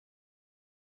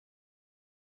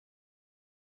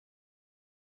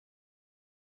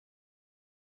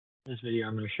In this video,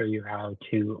 I'm going to show you how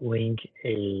to link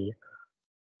a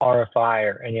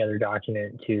RFI or any other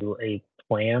document to a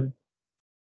plan.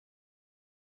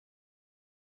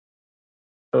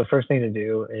 So the first thing to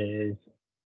do is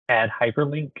add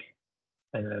hyperlink,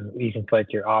 and then you can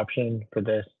select your option. For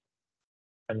this,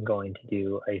 I'm going to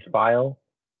do a file.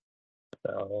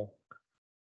 So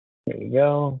here we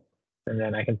go. And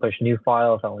then I can push new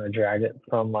file if I want to drag it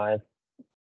from my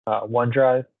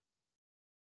OneDrive.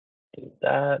 Do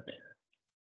that,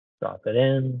 drop it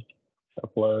in,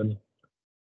 upload.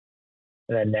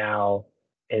 And then now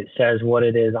it says what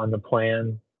it is on the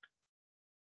plan.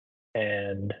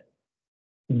 And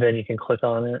then you can click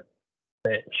on it.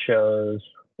 It shows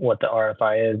what the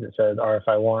RFI is. It says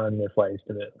RFI 1, this light is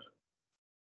to move.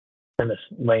 In this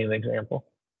lane example.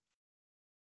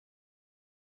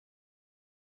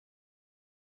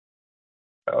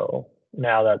 So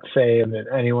now that's saved, and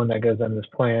anyone that goes on this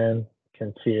plan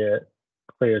can see it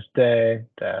clear as day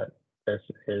that this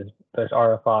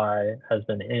RFI has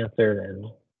been answered and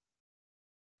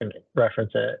can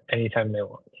reference it anytime they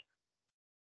want.